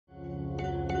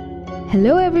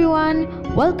Hello everyone,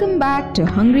 welcome back to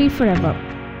Hungry Forever.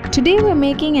 Today we're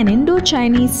making an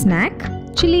Indo-Chinese snack,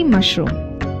 chili mushroom.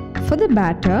 For the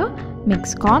batter,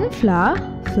 mix corn flour,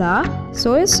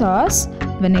 soy sauce,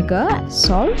 vinegar,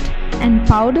 salt and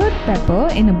powdered pepper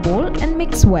in a bowl and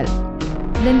mix well.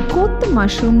 Then coat the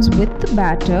mushrooms with the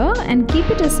batter and keep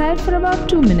it aside for about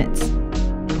 2 minutes.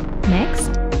 Next,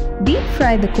 deep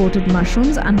fry the coated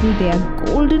mushrooms until they are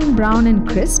golden brown and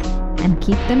crisp and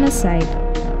keep them aside.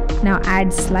 Now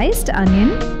add sliced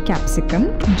onion,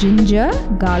 capsicum, ginger,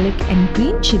 garlic and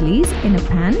green chilies in a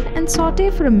pan and saute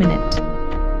for a minute.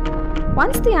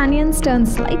 Once the onions turn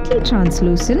slightly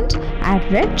translucent,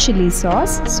 add red chili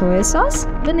sauce, soy sauce,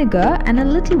 vinegar and a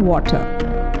little water.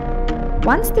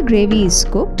 Once the gravy is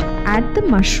cooked, add the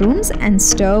mushrooms and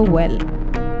stir well.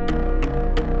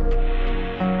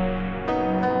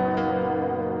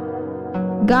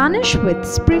 Garnish with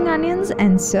spring onions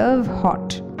and serve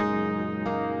hot.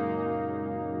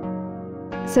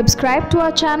 Subscribe to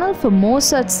our channel for more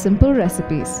such simple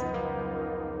recipes.